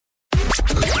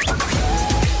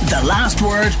The Last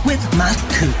Word with Matt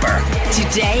Cooper.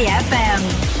 Today FM.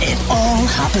 It all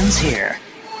happens here.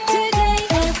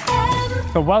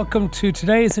 So welcome to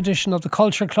today's edition of the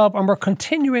Culture Club, and we're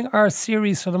continuing our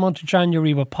series for the month of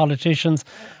January with politicians,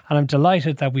 and I'm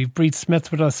delighted that we've Bríd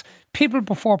Smith with us, People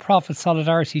Before Profit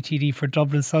Solidarity TD for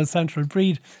Dublin-South Central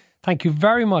Bríd. Thank you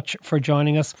very much for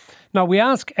joining us. Now, we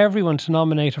ask everyone to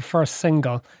nominate a first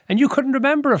single, and you couldn't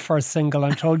remember a first single,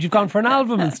 I'm told. You've gone for an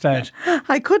album instead.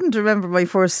 I couldn't remember my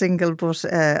first single, but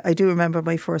I do remember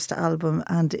my first album,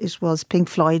 and it was Pink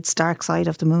Floyd's Dark Side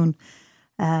of the Moon.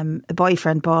 A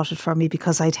boyfriend bought it for me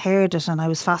because I'd heard it and I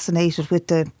was fascinated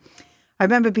with I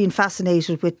remember being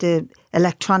fascinated with the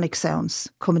electronic sounds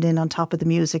coming in on top of the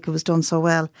music. It was done so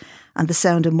well, and the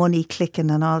sound of money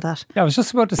clicking and all that. Yeah, I was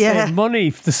just about to say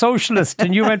Money, the Socialist,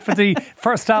 and you went for the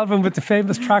first album with the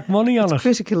famous track Money on it.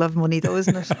 Critical of money though,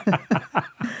 isn't it?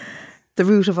 The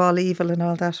root of all evil and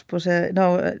all that. But so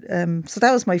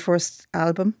that was my first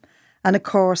album. And of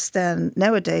course then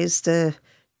nowadays the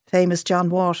famous John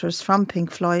Waters from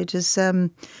Pink Floyd is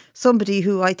somebody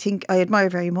who I think I admire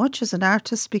very much as an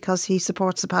artist, because he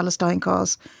supports the Palestine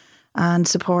cause and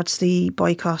supports the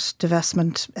boycott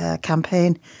divestment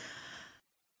campaign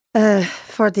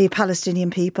for the Palestinian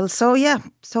people. So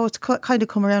it's kind of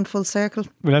come around full circle.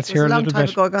 Well, let's hear a little bit. A long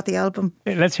time ago I got the album.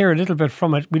 Let's hear a little bit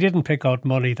from it. We didn't pick out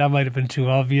Money. That might have been too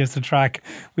obvious a track.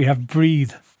 We have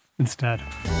Breathe instead.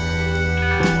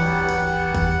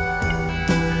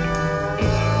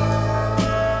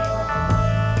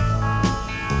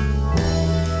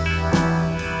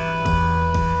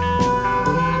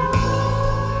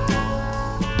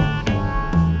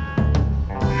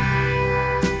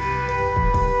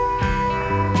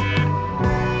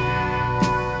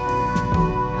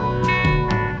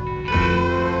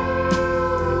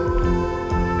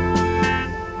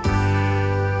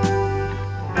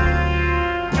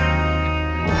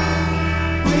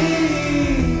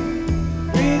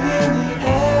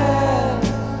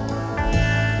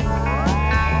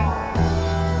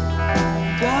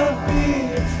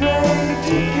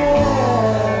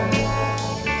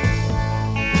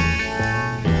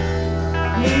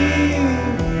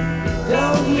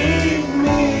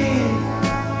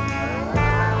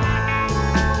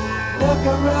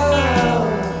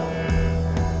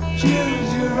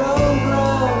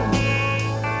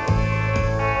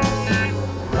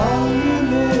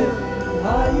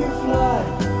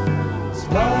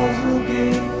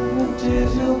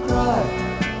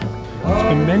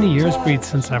 Many years, Bríd,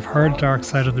 since I've heard Dark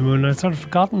Side of the Moon. I've sort of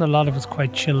forgotten a lot of it's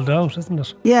quite chilled out, isn't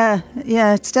it? Yeah,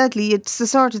 it's deadly. It's the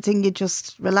sort of thing you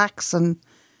just relax and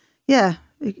you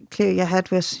clear your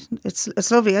head with.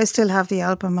 It's lovely. I still have the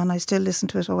album and I still listen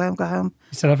to it when I go home.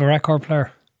 You still have a record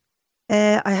player?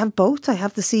 I have both. I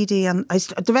have the CD and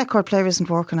the record player isn't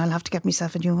working. I'll have to get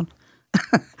myself a new one.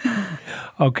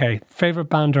 Okay, favourite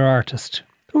band or artist?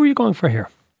 Who are you going for here?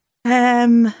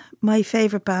 My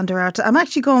favourite band or artist, I'm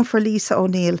actually going for Lisa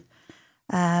O'Neill.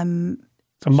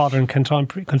 It's a modern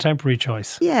contemporary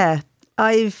choice. Yeah,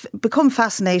 I've become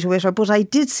fascinated with her, but I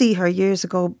did see her years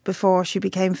ago before she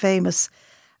became famous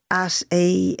at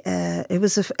it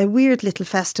was a weird little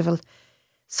festival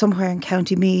somewhere in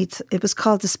County Meath. It was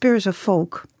called The Spirit of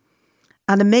Folk.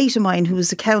 And a mate of mine who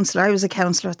was a counsellor, I was a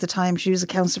counsellor at the time, she was a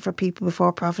counsellor for People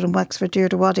Before Profit in Wexford,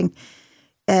 Deirdre Wadding.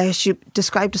 She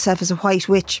described herself as a white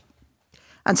witch.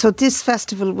 And so this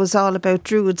festival was all about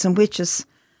druids and witches.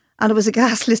 And it was a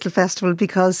gas little festival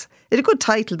because it had a good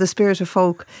title, The Spirit of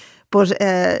Folk. But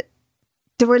there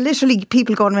were literally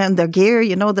people going around in their gear,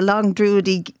 the long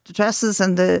druidy dresses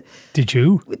and the... Did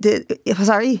you?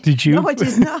 Sorry? Did you? No, I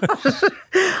did not.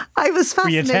 I was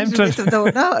fascinated with them though.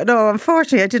 No,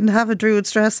 unfortunately I didn't have a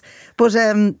druid's dress. But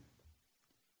so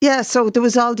there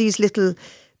was all these little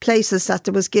places that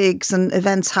there was gigs and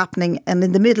events happening, and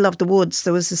in the middle of the woods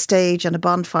there was a stage and a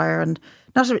bonfire, and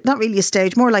not really a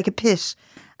stage, more like a pit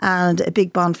and a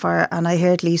big bonfire, and I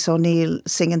heard Lisa O'Neill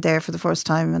singing there for the first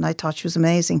time and I thought she was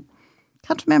amazing.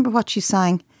 Can't remember what she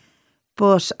sang,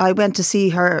 but I went to see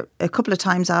her a couple of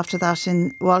times after that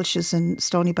in Walsh's in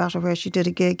Stony Batter where she did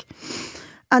a gig.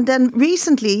 And then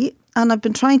recently, and I've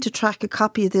been trying to track a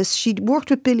copy of this, she worked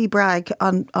with Billy Bragg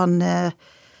on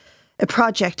a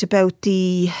project about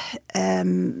the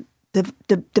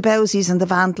Bowsies and the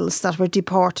Vandals that were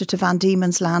deported to Van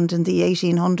Diemen's Land in the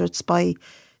 1800s by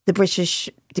the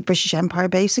British Empire,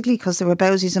 basically, because there were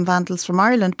Bowsies and Vandals from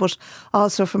Ireland, but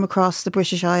also from across the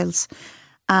British Isles.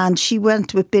 And she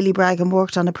went with Billy Bragg and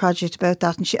worked on a project about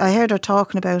that. And I heard her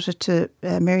talking about it to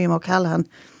Miriam O'Callaghan.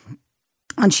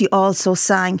 And she also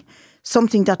sang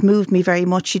something that moved me very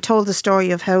much. She told the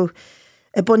story of how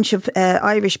a bunch of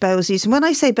Irish bowsies. And when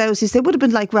I say bowsies, they would have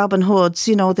been like Robin Hoods.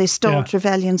 You know, they stole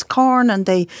rebellion's corn and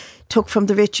they took from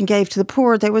the rich and gave to the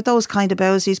poor. They were those kind of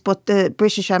bowsies, but the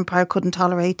British Empire couldn't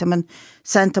tolerate them and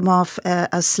sent them off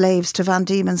as slaves to Van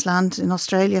Diemen's Land in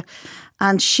Australia.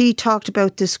 And she talked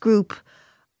about this group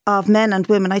of men and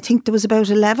women. I think there was about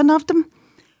 11 of them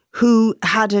who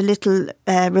had a little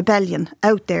rebellion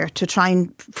out there to try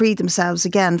and free themselves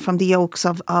again from the yokes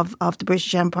of the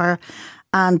British Empire.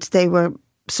 And they were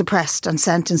suppressed and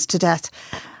sentenced to death.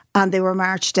 And they were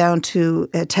marched down to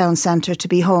a town centre to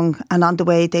be hung. And on the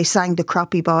way, they sang the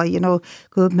Croppy Boy, you know,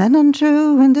 good men and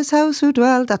true in this house who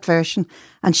dwell, that version.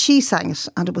 And she sang it,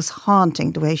 and it was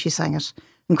haunting the way she sang it.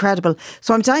 Incredible.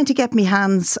 So I'm trying to get my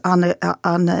hands on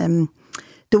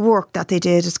the work that they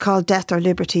did. It's called Death or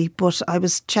Liberty, but I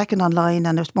was checking online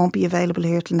and it won't be available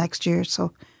here till next year.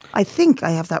 So I think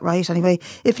I have that right anyway.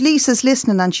 If Lisa's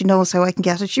listening and she knows how I can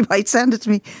get it, she might send it to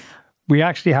me. We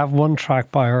actually have one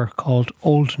track by her called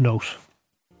Old Note.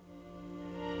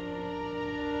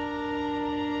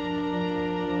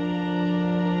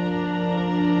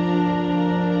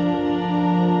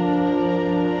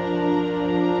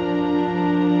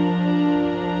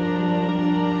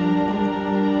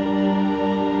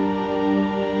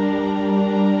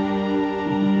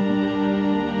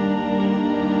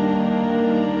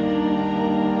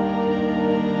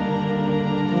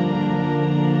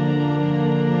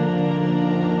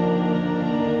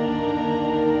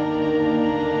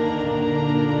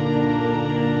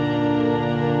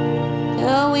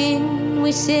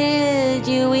 Sailed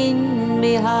you in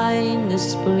behind the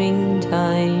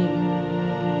springtime.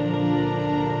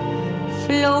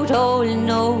 Float old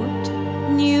note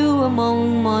new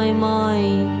among my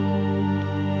mind.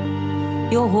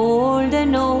 You hold the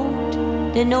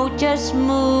note just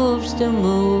moves the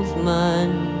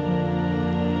movement.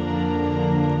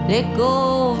 Let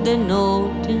go of the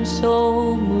note and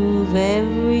so move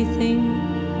everything.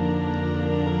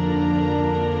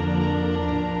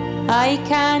 I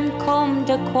can't come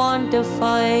to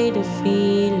quantify the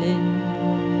feeling.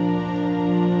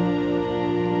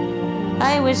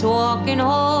 I was walking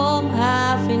home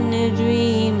half in a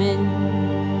dreaming.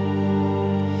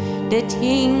 The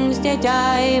things that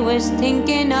I was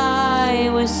thinking I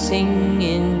was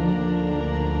singing.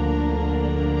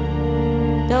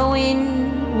 The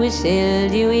wind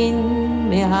whistled you in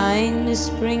behind the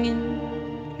springing.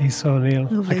 Lisa O'Neill.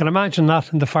 Lovely. I can imagine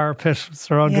that in the fire pit,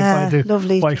 surrounded by the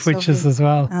White Witches as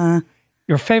well.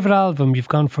 Your favourite album, you've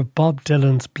gone for Bob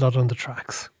Dylan's Blood on the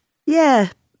Tracks. Yeah,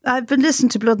 I've been listening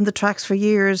to Blood on the Tracks for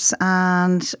years,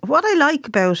 and what I like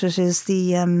about it is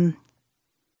the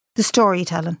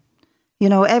storytelling. You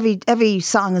know, every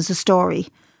song is a story,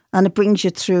 and it brings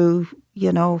you through.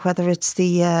 You know, whether it's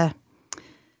the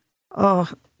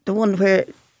one where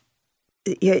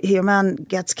your man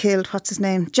gets killed. What's his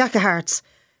name? Jack of Hearts.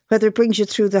 Whether it brings you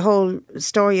through the whole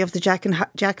story of the Jack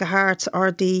of Hearts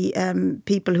or the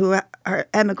people who are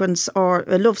emigrants, or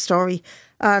a love story.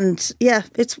 And yeah,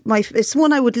 it's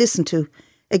one I would listen to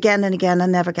again and again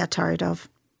and never get tired of.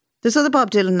 There's other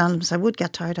Bob Dylan albums I would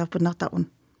get tired of, but not that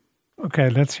one. Okay,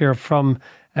 let's hear from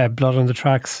Blood on the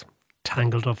Tracks,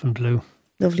 Tangled Up in Blue.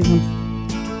 Lovely one.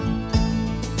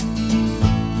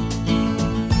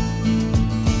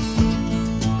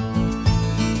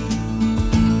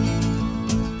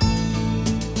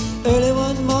 Early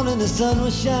one morning the sun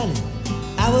was shining.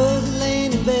 I was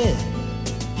laying in bed,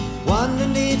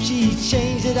 wondering if she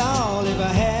changed it all, if her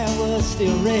hair was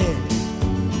still red.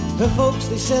 Her folks,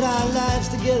 they said our lives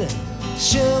together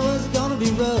sure was gonna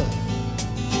be rough.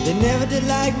 They never did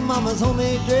like Mama's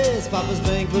homemade dress. Papa's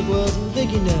bankbook wasn't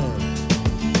big enough.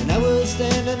 And I was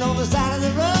standing on the side of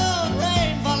the road,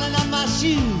 rain falling on my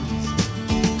shoes,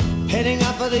 heading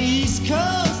up for the East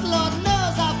Coast. Lord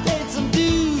knows I paid some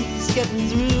dues getting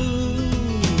through.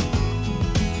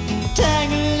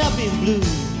 Tangled up in blue.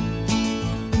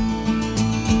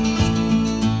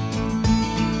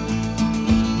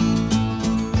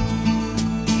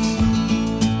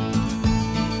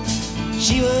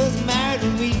 She was married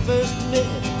when we first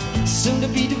met, soon to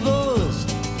be divorced.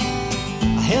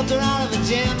 I helped her out of a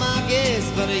jam, I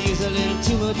guess, but I used a little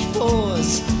too much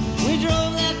force. We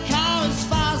drove that car as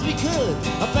far as we could,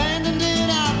 abandoned it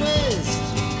out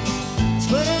west.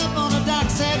 Split up on the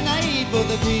docks at night,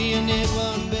 both agreeing it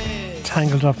was best.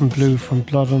 Tangled Up in Blue from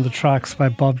Blood on the Tracks by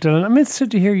Bob Dylan. I'm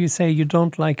interested to hear you say you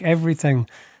don't like everything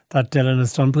that Dylan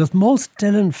has done, because most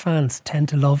Dylan fans tend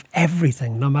to love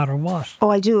everything, no matter what. Oh,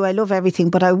 I do. I love everything,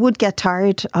 but I would get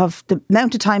tired of the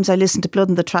amount of times I listen to Blood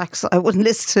on the Tracks. I wouldn't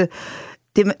listen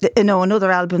to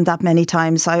another album that many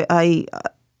times. I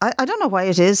don't know why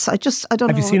it is. I don't know.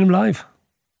 Have you seen him live?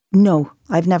 No,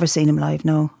 I've never seen him live,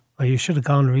 no. Well, you should have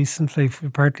gone recently.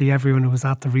 Apparently everyone who was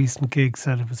at the recent gig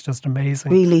said it was just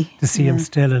amazing. Really? To see him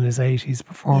still in his 80s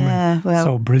performing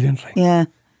so brilliantly. Yeah.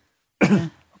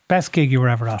 Best gig you were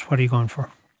ever at? What are you going for?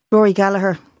 Rory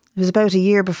Gallagher. It was about a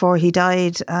year before he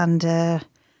died, and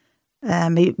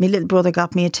my little brother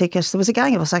got me a ticket. There was a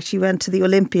gang of us actually went to the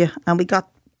Olympia, and we got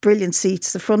brilliant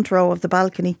seats, the front row of the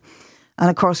balcony. And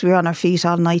of course we were on our feet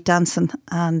all night dancing,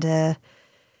 and it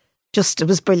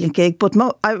was a brilliant gig. But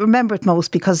I remember it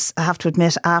most because I have to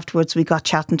admit afterwards we got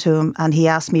chatting to him, and he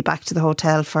asked me back to the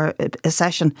hotel for a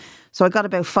session. So I got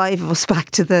about 5 of us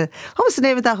back to what was the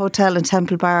name of that hotel in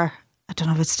Temple Bar? I don't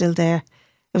know if it's still there.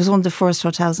 It was one of the first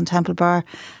hotels in Temple Bar.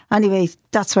 Anyway,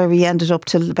 that's where we ended up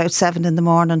till about 7 in the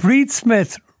morning. Bríd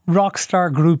Smith, rock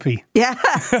star groupie. Yeah.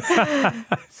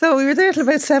 So we were there till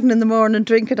about 7 in the morning,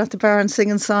 drinking at the bar and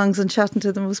singing songs and chatting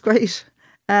to them. It was great.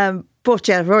 But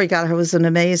yeah, Rory Gallagher was an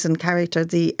amazing character.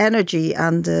 The energy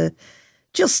and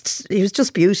he was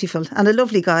just beautiful and a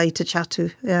lovely guy to chat to.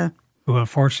 Yeah. Who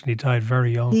unfortunately died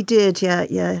very young. He did,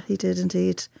 yeah, he did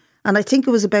indeed. And I think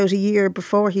it was about a year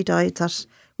before he died that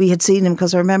we had seen him,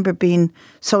 because I remember being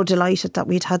so delighted that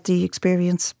we'd had the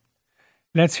experience.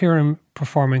 Let's hear him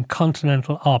performing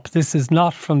Continental Op. This is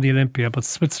not from the Olympia, but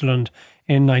Switzerland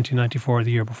in 1994,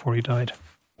 the year before he died.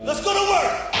 Let's go to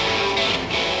work!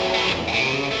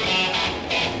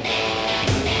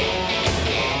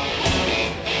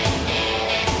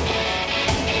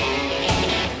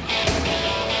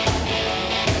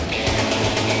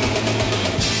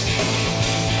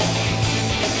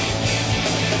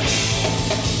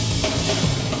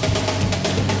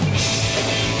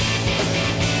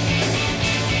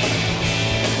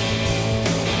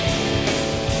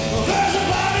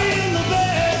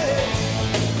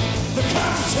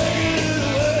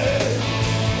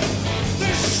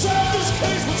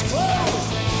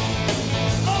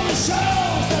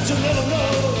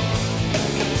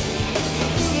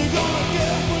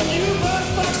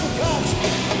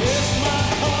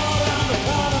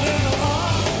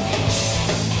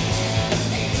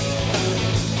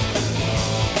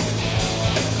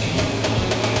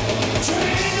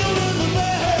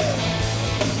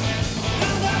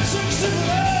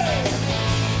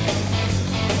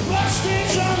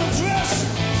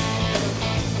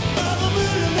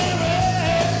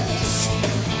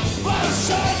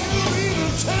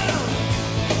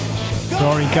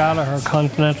 Rory Gallagher,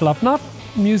 Continental Op. Not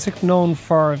music known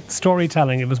for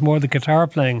storytelling. It was more the guitar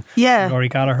playing. Yeah. Rory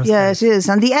Gallagher's it is.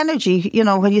 And the energy,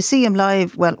 when you see him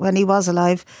live, well, when he was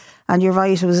alive, and you're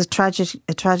right, it was a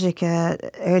tragic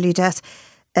early death.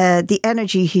 The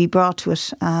energy he brought to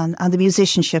it and the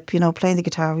musicianship, playing the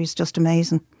guitar, was just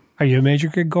amazing. Are you a major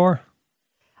gig goer?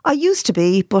 I used to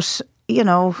be, but,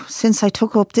 since I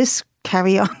took up this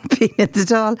carry on being in the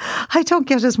Dáil, I don't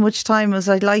get as much time as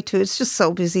I'd like to. It's just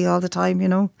so busy all the time,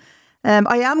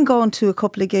 I am going to a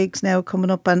couple of gigs now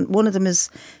coming up, and one of them is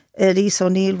Elise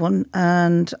O'Neill one,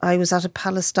 and I was at a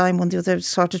Palestine one, the other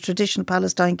sort of traditional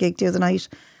Palestine gig the other night,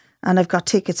 and I've got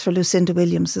tickets for Lucinda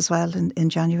Williams as well in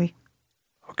January.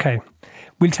 Okay.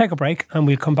 We'll take a break and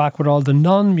we'll come back with all the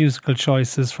non-musical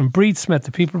choices from Bríd Smith,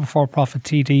 the People Before Profit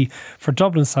TD for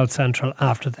Dublin-South Central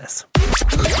after this.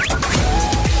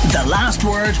 The Last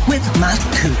Word with Matt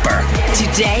Cooper.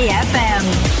 Today FM.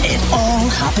 It all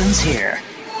happens here.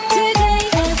 Today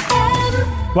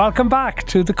FM. Welcome back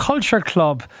to the Culture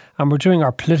Club, and we're doing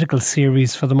our political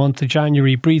series for the month of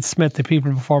January. Bríd Smith, the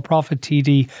People Before Profit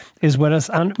TD, is with us.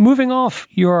 And moving off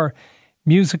your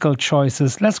musical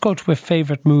choices, let's go to a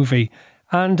favourite movie.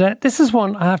 And this is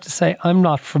one I have to say I'm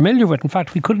not familiar with. In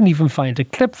fact, we couldn't even find a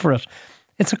clip for it.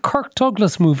 It's a Kirk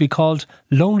Douglas movie called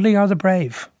Lonely Are the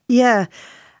Brave. Yeah.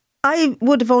 I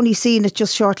would have only seen it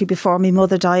just shortly before my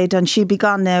mother died, and she'd be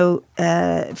gone now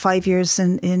 5 years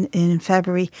in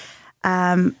February.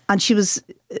 And she was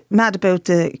mad about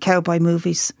the cowboy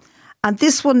movies. And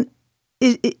this one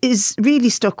is really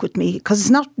stuck with me because it's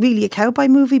not really a cowboy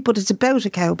movie, but it's about a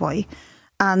cowboy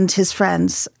and his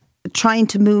friends trying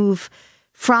to move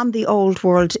from the old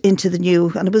world into the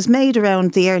new. And it was made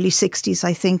around the early 60s,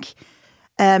 I think.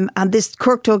 And this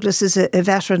Kirk Douglas is a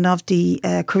veteran of the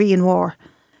Korean War.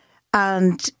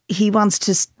 And he wants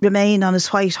to remain on his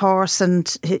white horse and,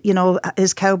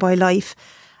 his cowboy life.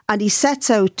 And he sets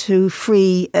out to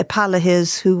free a pal of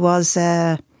his who was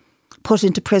put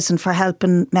into prison for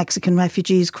helping Mexican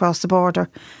refugees cross the border.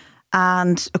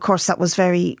 And, of course, that was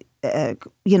very,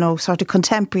 sort of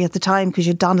contemporary at the time because you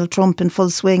had Donald Trump in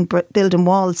full swing building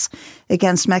walls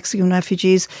against Mexican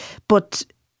refugees. But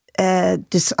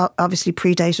this obviously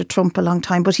predated Trump a long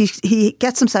time. But he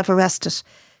gets himself arrested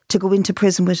to go into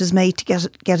prison with his mate to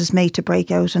get his mate to break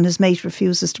out, and his mate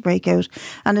refuses to break out,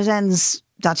 and it ends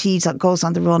that he goes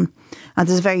on the run, and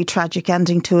there's a very tragic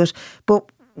ending to it.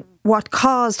 But what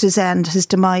caused his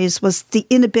demise, was the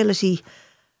inability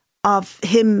of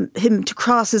him to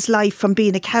cross his life from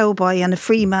being a cowboy and a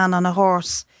free man on a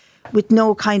horse with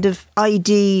no kind of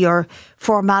ID or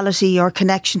formality or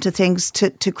connection to things,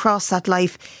 to cross that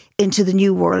life into the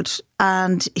new world.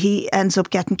 And he ends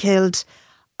up getting killed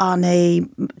on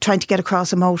trying to get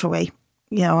across a motorway,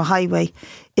 a highway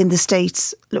in the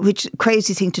States, which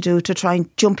crazy thing to do, to try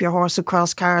and jump your horse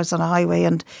across cars on a highway.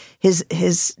 And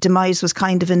his demise was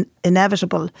kind of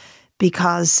inevitable,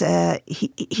 because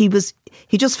he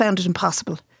just found it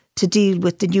impossible to deal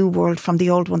with the new world from the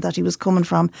old one that he was coming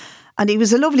from. And he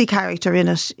was a lovely character in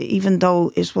it, even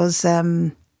though it was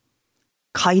kind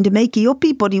of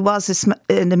makey-uppy, but he was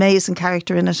an amazing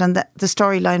character in it, and the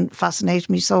storyline fascinated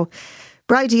me. So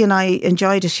Bridie and I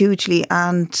enjoyed it hugely,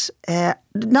 and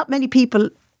not many people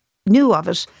knew of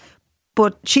it,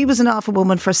 but she was an awful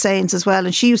woman for sayings as well,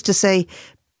 and she used to say,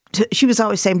 she was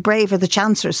always saying, brave are the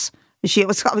chancers. She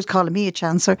was always calling me a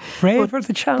chancer. Brave are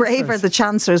the chancers. Brave are the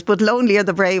chancers, but lonely are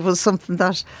the brave was something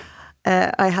that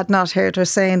I had not heard her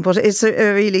saying. But it's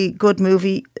a really good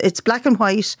movie. It's black and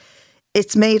white.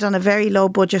 It's made on a very low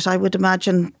budget, I would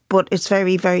imagine, but it's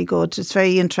very, very good. It's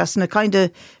very interesting. It kind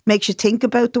of makes you think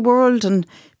about the world and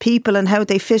people and how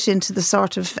they fit into the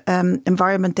sort of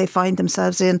environment they find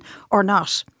themselves in or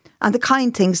not, and the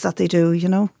kind things that they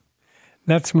do,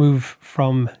 Let's move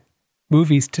from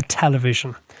movies to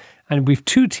television. And we've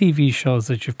 2 TV shows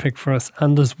that you've picked for us.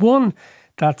 And there's one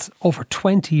that's over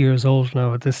 20 years old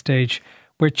now at this stage,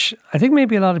 which I think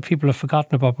maybe a lot of people have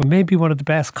forgotten about, but maybe one of the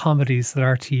best comedies that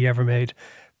RTE ever made,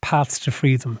 Paths to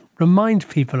Freedom. Remind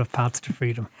people of Paths to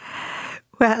Freedom.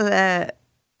 Well,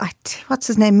 what's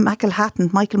his name? Michael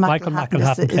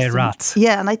McElhatton played Rats.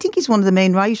 Yeah, and I think he's one of the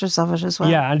main writers of it as well.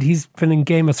 Yeah, and he's been in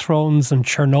Game of Thrones and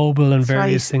Chernobyl and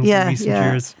various things in recent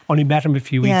years. Only met him a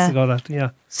few weeks ago.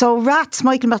 So Rats,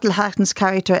 Michael McElhatton's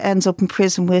character ends up in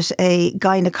prison with a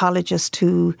gynecologist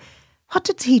who, what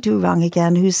did he do wrong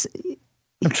again?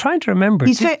 I'm trying to remember.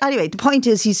 Anyway, the point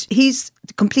is he's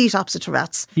the complete opposite to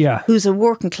Rats. Yeah. Who's a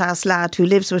working class lad who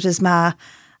lives with his ma.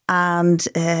 And,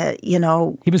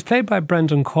 he was played by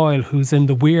Brendan Coyle, who's in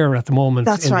The Weir at the moment.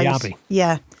 That's in right. the Abbey.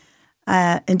 Yeah.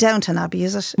 In Downton Abbey,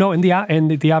 is it? No, in the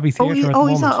Abbey Theatre at the moment.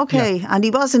 He's not, okay. Yeah. And he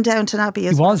was in Downton Abbey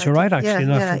as well. He was, you're right, actually.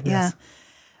 Yeah.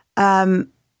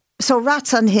 So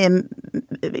Rats and him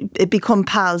become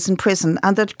pals in prison,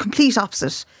 and they're complete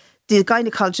opposite. The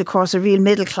gynecologist, of course, a real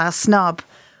middle-class snob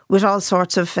with all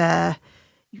sorts of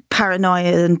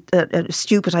paranoia and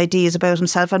stupid ideas about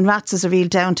himself, and Rats is a real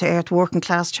down-to-earth working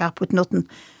class chap with nothing,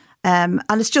 and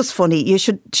it's just funny. You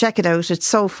should check it out. It's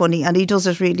so funny, and he does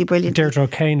it really brilliantly. Deirdre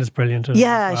O'Kane is brilliant.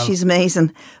 Yeah, she's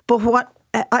amazing. But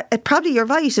probably you're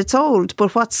right, it's old,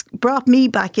 but what's brought me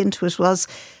back into it was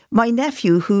my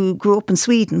nephew, who grew up in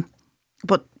Sweden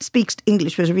but speaks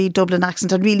English with a real Dublin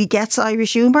accent and really gets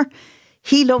Irish humour.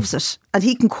 He loves it, and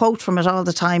he can quote from it all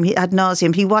the time, ad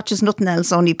nauseum. He watches nothing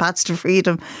else, only Paths to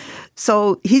Freedom.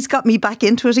 So he's got me back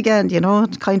into it again,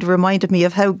 It kind of reminded me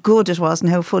of how good it was and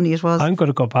how funny it was. I'm going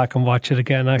to go back and watch it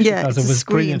again, actually, because it was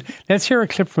brilliant. Let's hear a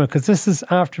clip from it, because this is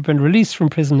after being released from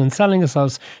prison and selling his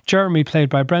house. Jeremy, played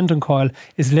by Brendan Coyle,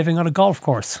 is living on a golf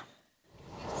course.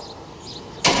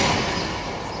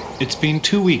 It's been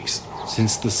 2 weeks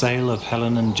since the sale of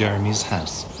Helen and Jeremy's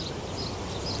house.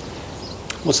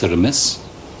 What's there amiss?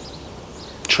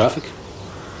 Traffic?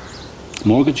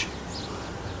 Mortgage?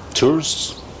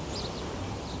 Tourists?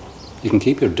 You can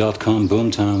keep your .com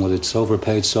boomtown with its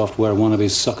overpaid software wannabes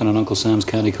sucking on Uncle Sam's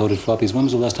candy-coated floppies. When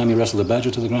was the last time you wrestled a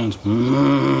badger to the ground?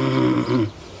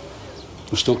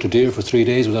 Or stalked a deer for 3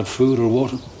 days without food or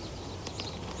water?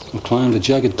 Or climbed a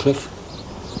jagged cliff?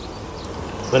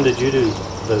 When did you do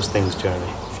those things,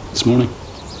 Jeremy? This morning.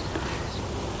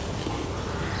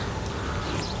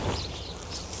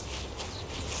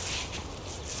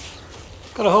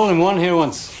 Got a hole-in-one here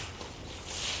once.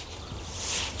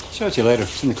 Show it to you later.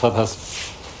 It's in the clubhouse.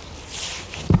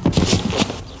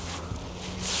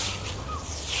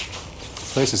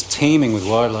 The place is teeming with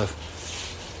wildlife.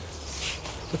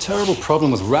 The terrible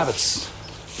problem with rabbits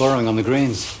burrowing on the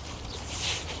greens.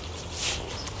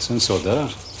 Soon sort that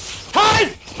out.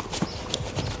 Hide!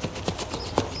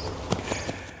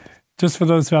 Just for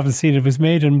those who haven't seen it, it was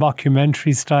made in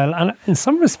mockumentary style, and in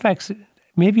some respects,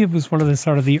 maybe it was one of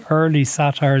the early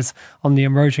satires on the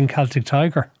emerging Celtic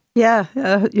tiger. Yeah,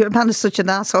 your man is such an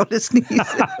asshole, isn't he?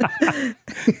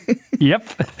 Yep.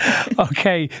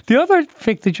 Okay. The other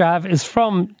pick that you have is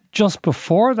from just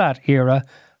before that era,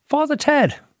 Father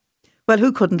Ted. Well,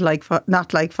 who couldn't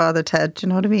not like Father Ted? Do you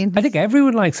know what I mean? I think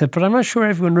everyone likes it, but I'm not sure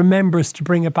everyone remembers to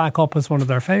bring it back up as one of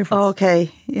their favourites.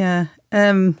 Okay, yeah.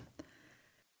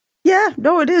 Yeah,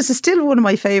 no, it is. It's still one of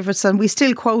my favourites, and we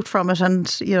still quote from it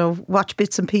and, watch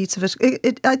bits and pieces of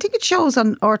it. I think it shows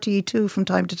on RTE2 from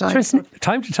time to time.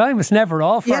 Time to time, it's never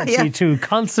off RTE2,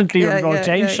 constantly in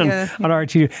rotation on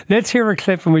RTE2. Let's hear a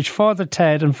clip in which Father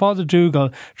Ted and Father Dougal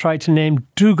tried to name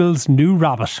Dougal's new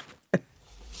rabbit.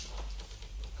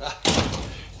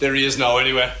 There he is now,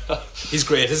 anyway. He's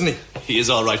great, isn't he? He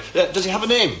is all right. Does he have a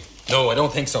name? No, I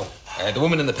don't think so. The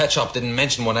woman in the pet shop didn't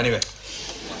mention one anyway.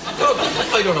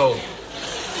 Oh, I don't know.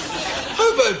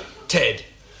 How about Ted?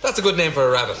 That's a good name for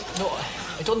a rabbit. No,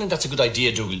 I don't think that's a good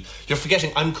idea, Dougal. You're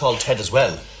forgetting I'm called Ted as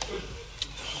well.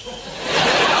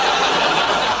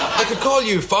 I could call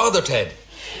you Father Ted.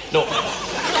 No.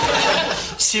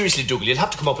 Seriously, Dougal, you'll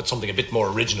have to come up with something a bit more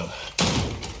original.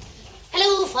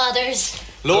 Hello, fathers.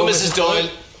 Hello, Mrs. Doyle.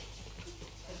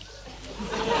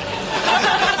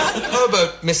 How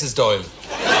about Mrs. Doyle?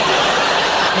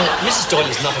 No, Mrs. Doyle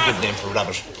is not a good name for a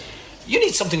rabbit. You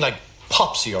need something like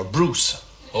Popsy or Bruce.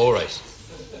 All right.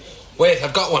 Wait,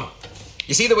 I've got one.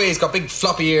 You see the way he's got big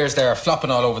floppy ears there, flopping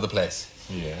all over the place?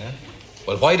 Yeah.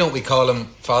 Well, why don't we call him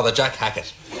Father Jack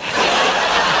Hackett?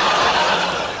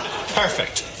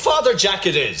 Perfect. Father Jack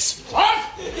it is. What?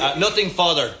 Nothing,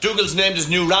 Father. Dougal's named his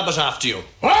new rabbit after you.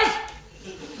 What?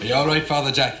 Are you all right,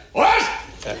 Father Jack? What?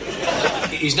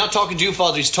 He's not talking to you,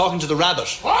 Father. He's talking to the rabbit.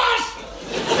 What?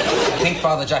 I think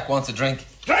Father Jack wants a drink.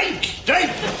 Drink!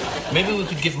 Maybe we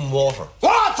could give him water.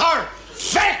 Water!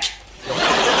 Fick!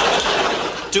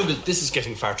 Dougal, this is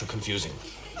getting far too confusing.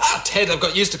 Ted, I've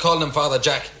got used to calling him Father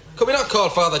Jack. Could we not call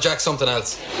Father Jack something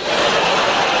else?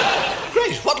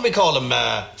 Great. What do we call him?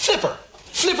 Flipper.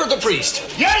 Flipper the priest.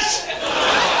 Yes!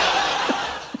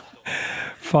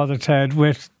 Father Ted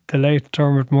with the late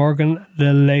Dermot Morgan,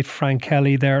 the late Frank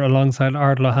Kelly there alongside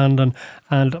Ardla Handon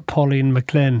and Pauline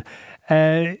McLean.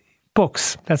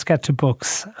 Books. Let's get to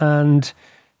books. And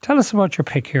tell us about your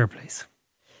pick here, please.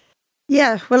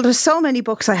 Yeah, well, there's so many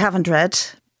books I haven't read,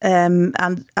 and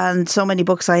so many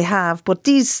books I have, but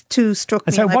these two struck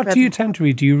me. So what do you tend to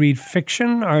read? Do you read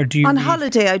fiction or do you On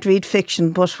holiday I'd read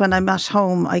fiction, but when I'm at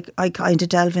home I kind of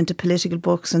delve into political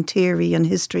books and theory and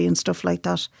history and stuff like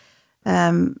that.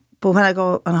 But when I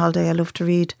go on holiday I love to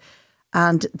read.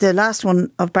 And the last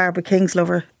one of Barbara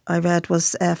Kingslover I read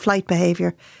was Flight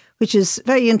Behaviour, which is a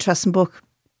very interesting book.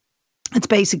 It's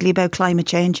basically about climate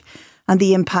change and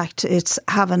the impact it's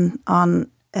having on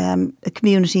a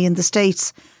community in the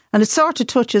States. And it sort of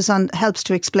touches on, helps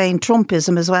to explain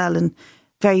Trumpism as well in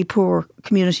very poor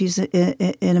communities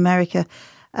in America.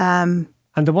 And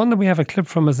the one that we have a clip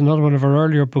from is another one of our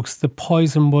earlier books, The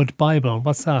Poisonwood Bible.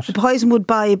 What's that? The Poisonwood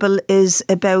Bible is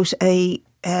about a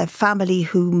family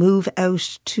who move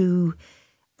out to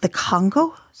the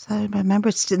Congo. So I remember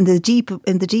it's in the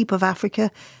deep of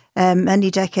Africa many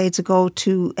decades ago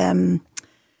to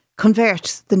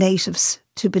convert the natives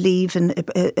to believe in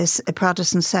a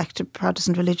Protestant sect, a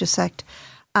Protestant religious sect,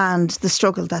 and the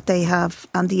struggle that they have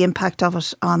and the impact of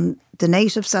it on the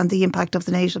natives and the impact of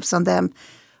the natives on them.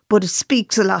 But it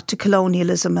speaks a lot to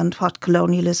colonialism and what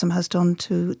colonialism has done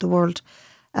to the world.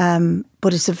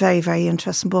 But it's a very, very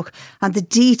interesting book. And the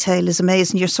detail is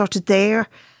amazing. You're sort of there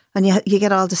and you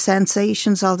get all the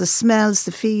sensations, all the smells,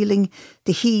 the feeling,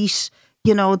 the heat,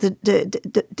 you know,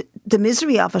 the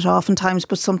misery of it oftentimes,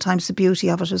 but sometimes the beauty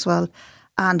of it as well.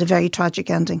 And a very tragic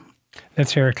ending.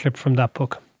 Let's hear a clip from that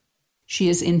book. She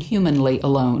is inhumanly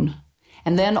alone.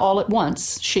 And then all at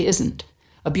once, she isn't.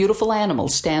 A beautiful animal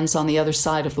stands on the other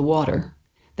side of the water.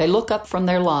 They look up from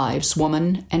their lives,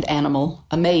 woman and animal,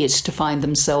 amazed to find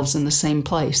themselves in the same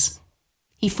place.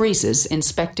 He freezes,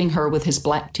 inspecting her with his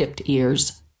black-tipped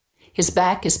ears. His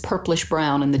back is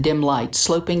purplish-brown in the dim light,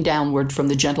 sloping downward from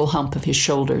the gentle hump of his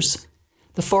shoulders.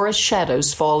 The forest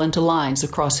shadows fall into lines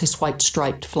across his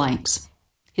white-striped flanks.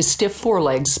 His stiff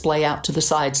forelegs splay out to the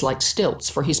sides like stilts,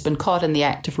 for he's been caught in the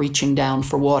act of reaching down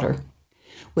for water.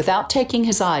 Without taking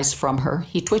his eyes from her,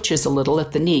 he twitches a little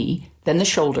at the knee, then the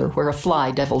shoulder, where a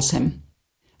fly devils him.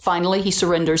 Finally, he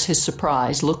surrenders his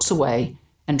surprise, looks away,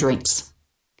 and drinks.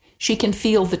 She can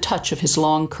feel the touch of his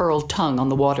long, curled tongue on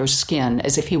the water's skin,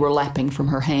 as if he were lapping from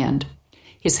her hand.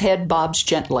 His head bobs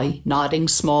gently, nodding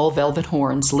small velvet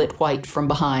horns lit white from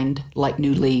behind, like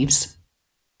new leaves.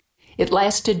 It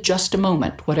lasted just a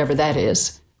moment, whatever that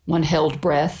is. One held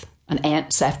breath, an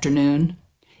ant's afternoon.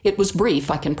 It was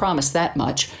brief, I can promise that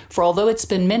much, for although it's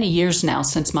been many years now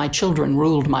since my children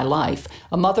ruled my life,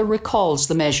 a mother recalls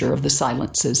the measure of the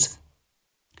silences.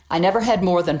 I never had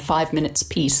more than 5 minutes'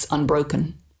 peace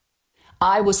unbroken.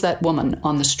 I was that woman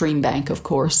on the stream bank, of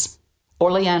course.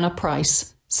 Orleana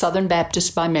Price, Southern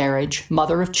Baptist by marriage,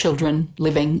 mother of children,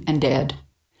 living and dead.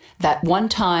 That one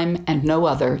time and no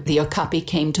other, the okapi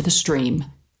came to the stream,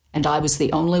 and I was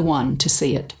the only one to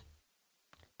see it.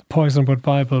 The Poisonwood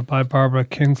Bible by Barbara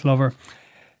Kingslover.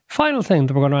 Final thing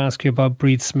that we're going to ask you about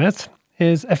Bríd Smith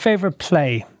is a favourite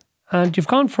play. And you've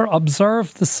gone for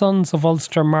Observe the Sons of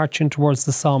Ulster Marching Towards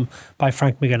the Somme by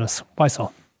Frank McGuinness. Why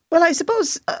so? Well, I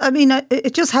suppose,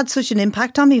 it just had such an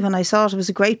impact on me when I saw it. It was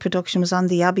a great production. It was on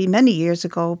the Abbey many years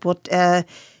ago, but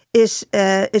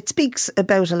it speaks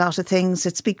about a lot of things.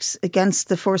 It speaks against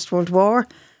the First World War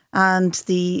and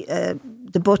the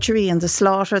butchery and the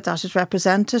slaughter that it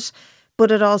represented,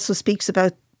 but it also speaks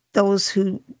about those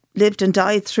who lived and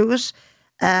died through it,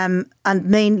 and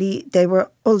mainly they were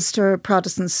Ulster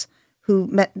Protestants who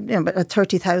met,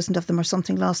 30,000 of them or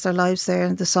something lost their lives there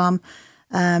in the Somme.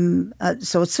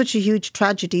 So it's such a huge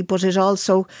tragedy, but it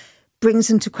also brings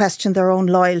into question their own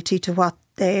loyalty to what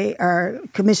they are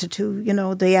committed to,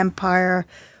 the empire,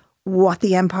 what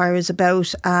the empire is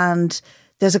about. And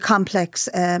there's a complex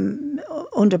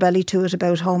underbelly to it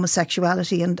about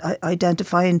homosexuality and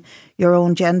identifying your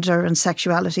own gender and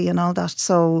sexuality and all that.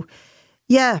 So,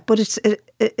 yeah, but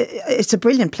it's a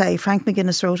brilliant play. Frank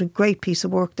McGuinness wrote a great piece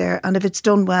of work there. And if it's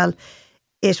done well,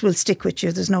 it will stick with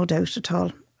you. There's no doubt at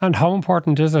all. And how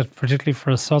important is it, particularly for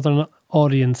a southern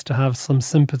audience, to have some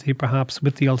sympathy perhaps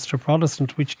with the Ulster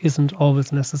Protestant, which isn't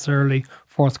always necessarily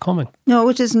forthcoming? No,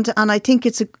 it isn't. And I think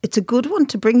it's a good one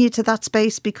to bring you to that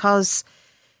space because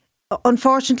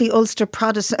unfortunately Ulster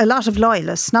Protestants, a lot of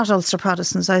loyalists, not Ulster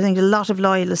Protestants, I think a lot of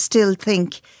loyalists still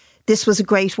think this was a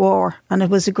great war and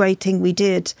it was a great thing we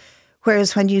did.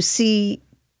 Whereas when you see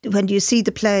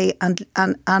the play and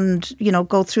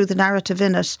go through the narrative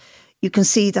in it, you can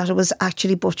see that it was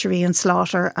actually butchery and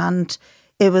slaughter, and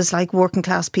it was like working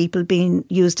class people being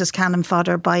used as cannon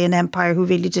fodder by an empire who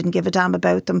really didn't give a damn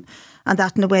about them, and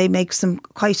that in a way makes them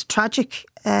quite a tragic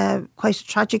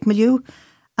milieu.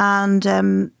 And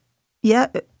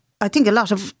I think a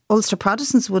lot of Ulster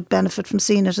Protestants would benefit from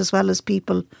seeing it as well as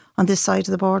people on this side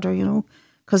of the border,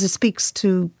 because it speaks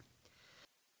to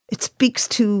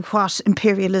what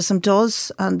imperialism does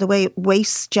and the way it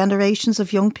wastes generations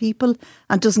of young people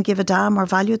and doesn't give a damn or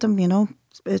value them,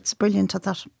 It's brilliant at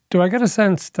that. Do I get a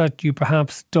sense that you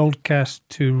perhaps don't get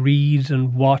to read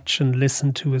and watch and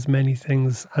listen to as many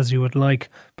things as you would like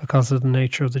because of the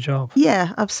nature of the job?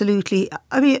 Yeah, absolutely.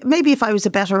 I mean, maybe if I was a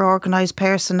better organised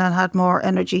person and had more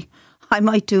energy, I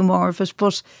might do more of it,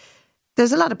 but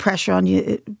there's a lot of pressure on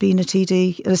you being a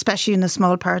TD, especially in a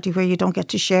small party where you don't get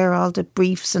to share all the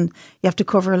briefs and you have to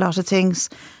cover a lot of things,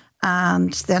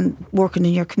 and then working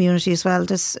in your community as well.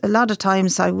 There's a lot of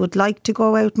times I would like to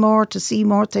go out more, to see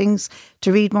more things,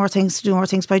 to read more things, to do more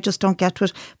things, but I just don't get to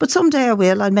it. But someday I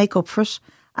will. I'll make up for it.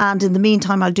 And in the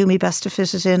meantime, I'll do my best to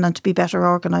fit it in and to be better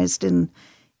organised in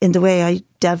the way I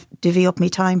divvy up my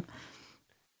time.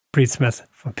 Bríd Smith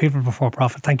from People Before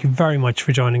Profit, thank you very much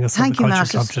for joining us on the Culture Club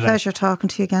today. Thank you, Matt. It's a pleasure talking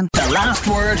to you again. The Last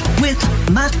Word with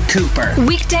Matt Cooper.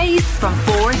 Weekdays from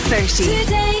 4:30.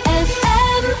 Today